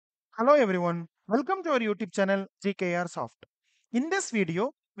Hello everyone, welcome to our YouTube channel GKR Soft. In this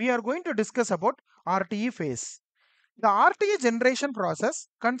video, we are going to discuss about RTE phase. The RTE generation process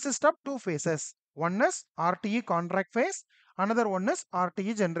consists of two phases. One is RTE contract phase, another one is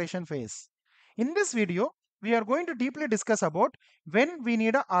RTE generation phase. In this video, we are going to deeply discuss about when we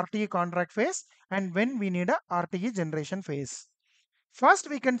need a RTE contract phase and when we need a RTE generation phase.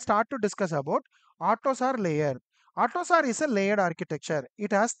 First, we can start to discuss about AUTOSAR layer. AUTOSAR is a layered architecture.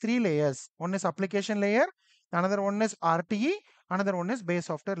 It has three layers. One is application layer, another one is RTE, another one is base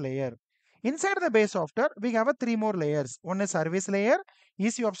software layer. Inside the base software, we have a three more layers. One is service layer,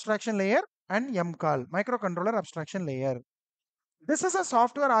 ECU abstraction layer, and MCAL, microcontroller abstraction layer. This is a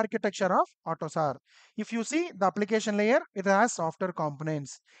software architecture of AUTOSAR. If you see the application layer, it has software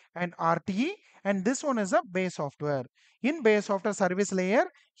components and RTE, and this one is a base software. In base software service layer,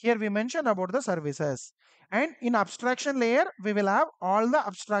 here we mention about the services. And in abstraction layer, we will have all the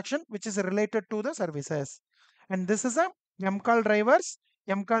abstraction which is related to the services. And this is a MCAL drivers.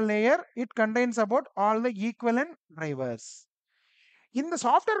 MCAL layer, it contains about all the equivalent drivers. In the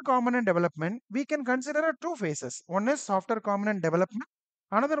software component development, we can consider two phases. One is software component development,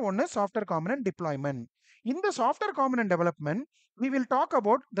 another one is software component deployment. In the software component development, we will talk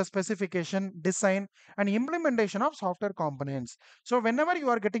about the specification, design, and implementation of software components. So, whenever you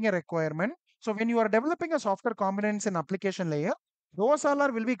are getting a requirement, so when you are developing a software components in application layer, those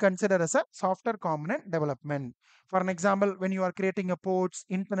all will be considered as a software component development. For an example, when you are creating a ports,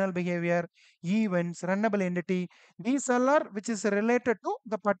 internal behavior, events, runnable entity, these all are which is related to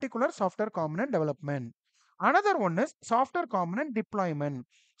the particular software component development. Another one is software component deployment.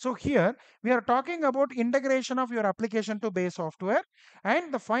 So here we are talking about integration of your application to base software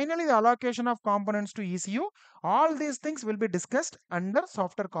and finally the allocation of components to ECU. All these things will be discussed under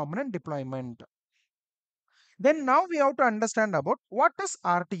software component deployment. Then now we have to understand about what is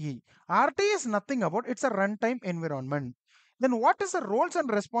RTE. RTE is nothing about it's a runtime environment. Then what is the roles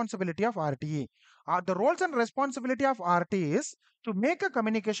and responsibility of RTE? The roles and responsibility of RTE is to make a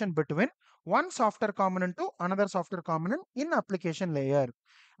communication between one software component to another software component in application layer.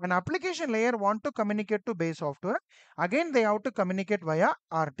 An application layer want to communicate to base software, again they have to communicate via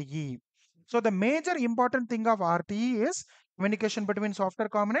RTE. So the major important thing of RTE is communication between software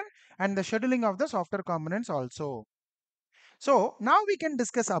component and the scheduling of the software components also. So now we can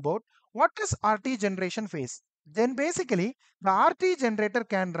discuss about what is RT generation phase. Then basically the RT generator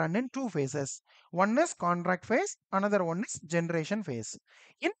can run in two phases. One is contract phase, another one is generation phase.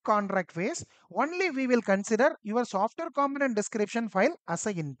 In contract phase, only we will consider your software component description file as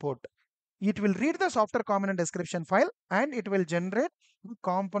a input. It will read the software component description file and it will generate the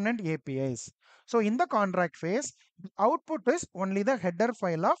component APIs. So in the contract phase, the output is only the header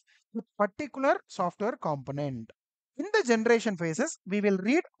file of the particular software component. In the generation phases, we will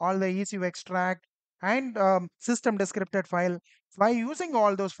read all the ECU extract and system descripted file. By using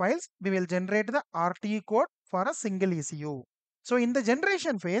all those files, we will generate the RTE code for a single ECU. So in the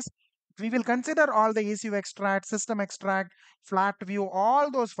generation phase, we will consider all the ECU extract, system extract, flat view,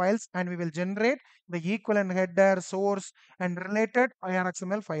 all those files, and we will generate the equivalent header, source, and related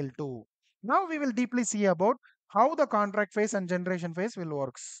ARXML file too. Now we will deeply see about how the contract phase and generation phase will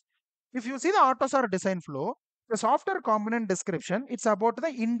works. If you see the AUTOSAR design flow, the software component description, it's about the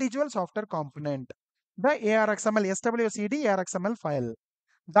individual software component, the ARXML, SWCD ARXML file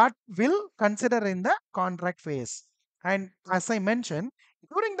that will consider in the contract phase. And as I mentioned,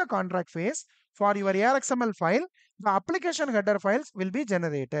 during the contract phase, for your ARXML file, the application header files will be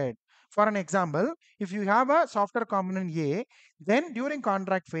generated. For an example, if you have a software component A, then during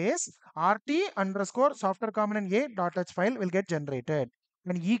contract phase, RT underscore software component A .h file will get generated.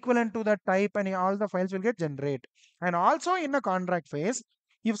 And equivalent to that type and all the files will get generated. And also in the contract phase,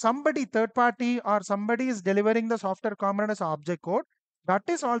 if somebody third party or somebody is delivering the software component as object code, that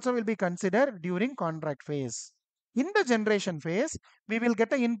is also will be considered during contract phase. In the generation phase, we will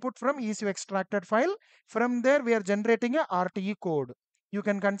get an input from ECU extracted file. From there, we are generating a RTE code. You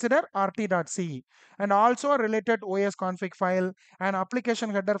can consider rt.c and also a related OS config file, an application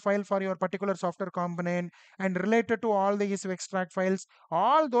header file for your particular software component, and related to all the ECU extract files.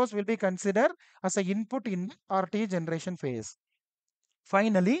 All those will be considered as an input in RTE generation phase.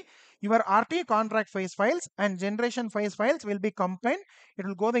 Finally, your RT contract phase files and generation phase files will be combined. It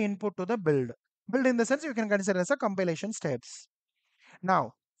will go the input to the build. Build in the sense you can consider as a compilation steps.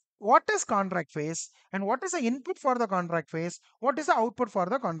 Now, what is contract phase and what is the input for the contract phase? What is the output for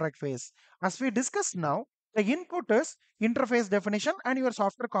the contract phase? As we discussed now, The input is interface definition and your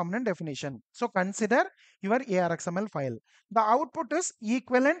software component definition. So consider your ARXML file. The output is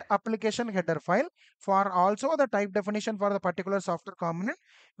equivalent application header file. For also the type definition for the particular software component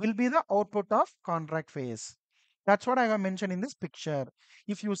will be the output of contract phase. That's what I have mentioned in this picture.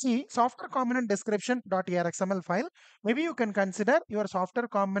 If you see software component description.arxml file, maybe you can consider your software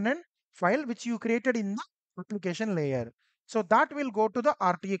component file which you created in the application layer. So that will go to the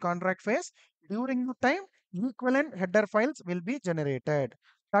RTE contract phase. During the time, equivalent header files will be generated.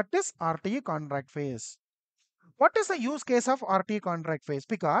 That is RTE contract phase. What is the use case of RTE contract phase?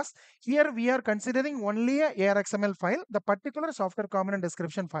 Because here we are considering only a ARXML file, the particular software component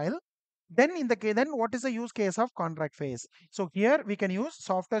description file. Then in the case, then what is the use case of contract phase? So here we can use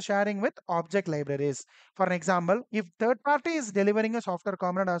software sharing with object libraries. For an example, if third party is delivering a software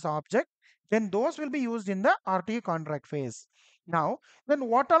component as object, then those will be used in the RTE contract phase. Now, then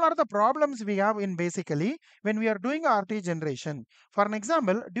what all are the problems we have in basically when we are doing RTE generation? For an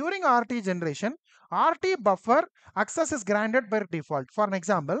example, during RTE generation, RT buffer access is granted by default. For an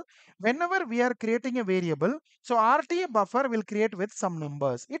example, whenever we are creating a variable, so RT buffer will create with some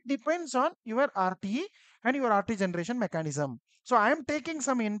numbers. It depends on your RTE and your RT generation mechanism. So I am taking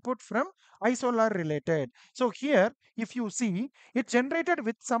some input from isolar related. So here, if you see, it generated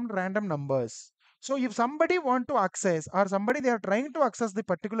with some random numbers. So if somebody want to access or somebody they are trying to access the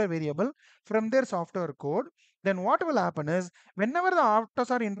particular variable from their software code, then what will happen is whenever the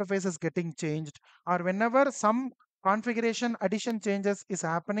AUTOSAR interface is getting changed or whenever some configuration addition changes is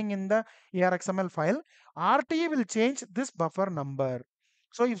happening in the ARXML file, RTE will change this buffer number.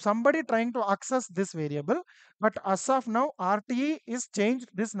 So if somebody trying to access this variable, but as of now RTE is changed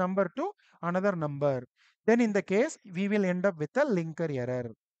this number to another number, then in the case we will end up with a linker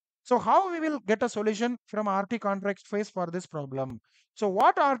error. So how we will get a solution from RT contract phase for this problem? So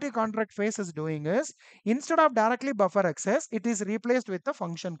what RT contract phase is doing is instead of directly buffer access, it is replaced with the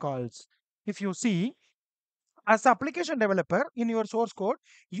function calls. If you see, as the application developer in your source code,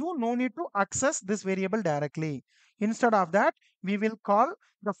 you no need to access this variable directly. Instead of that, we will call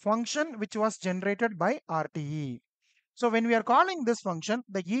the function which was generated by RTE. So when we are calling this function,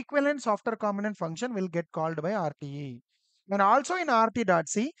 the equivalent software component function will get called by RTE. And also in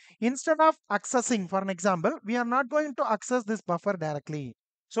RT.c, instead of accessing, for an example, we are not going to access this buffer directly.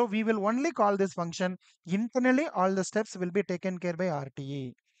 So we will only call this function. Internally, all the steps will be taken care by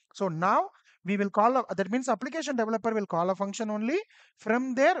RTE. So now we will call, that means application developer will call a function only.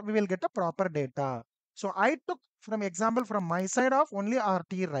 From there, we will get a proper data. So I took from example from my side of only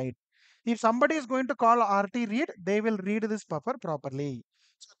RT write. If somebody is going to call RT read, they will read this buffer properly.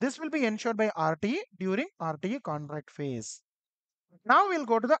 So this will be ensured by RT during RTE contract phase. Now we'll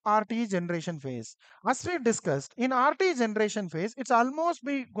go to the RTE generation phase. As we discussed, in RTE generation phase, it's almost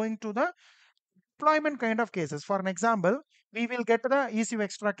be going to the deployment kind of cases. For an example, we will get the ECU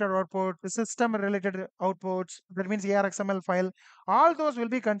extracted output, the system related outputs, that means ARXML file. All those will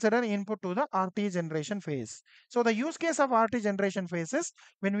be considered input to the RT generation phase. So the use case of RT generation phase is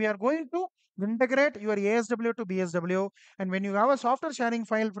when we are going to integrate your ASW to BSW, and when you have a software sharing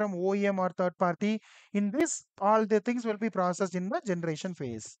file from OEM or third party, in this all the things will be processed in the generation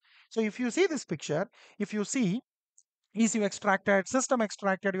phase. So if you see this picture, if you see ECU extracted, system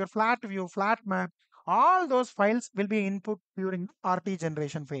extracted, your flat view, flat map, all those files will be input during RT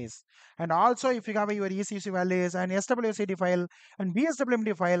generation phase. And also if you have your ECC values and SWCD file and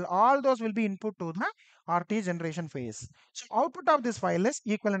BSWMD file, all those will be input to the RT generation phase. So output of this file is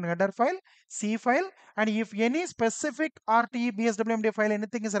equivalent header file, C file, and if any specific RT, BSWMD file,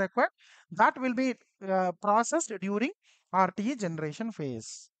 anything is required, that will be processed during RT generation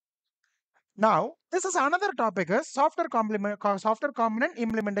phase. Now, this is another topic is software component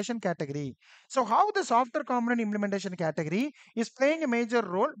implementation category. So how the software component implementation category is playing a major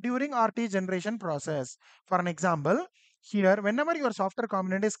role during RT generation process. For an example, here whenever your software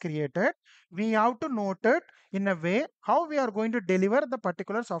component is created, we have to note it in a way how we are going to deliver the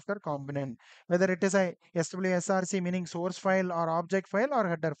particular software component, whether it is a SWSRC meaning source file or object file or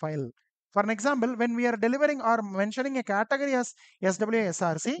header file. For an example, when we are delivering or mentioning a category as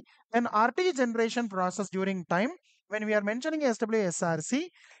SWSRC, then RT generation process during time, when we are mentioning SWSRC,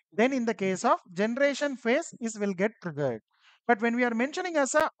 then in the case of generation phase is will get triggered. But when we are mentioning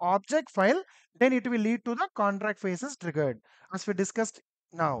as a object file, then it will lead to the contract phase is triggered, as we discussed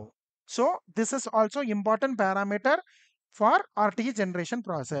now. So this is also important parameter for RT generation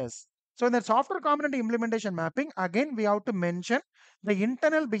process. So in the software component implementation mapping, again we have to mention the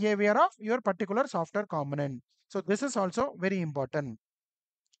internal behavior of your particular software component. So this is also very important.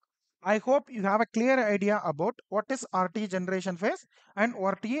 I hope you have a clear idea about what is RTE generation phase and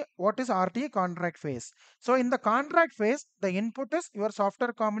what is RTE contract phase. So in the contract phase, the input is your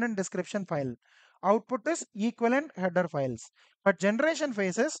software component description file. Output is equivalent header files. But generation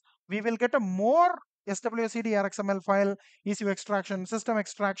phases, we will get a more SWCD RXML file, ECU extraction, system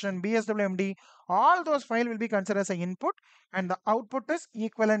extraction, BSWMD, all those files will be considered as an input, and the output is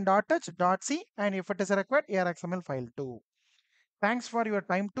equivalent.h.c, and if it is required, ARXML file too. Thanks for your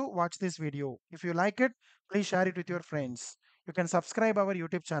time to watch this video. If you like it, please share it with your friends. You can subscribe our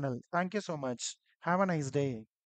YouTube channel. Thank you so much. Have a nice day.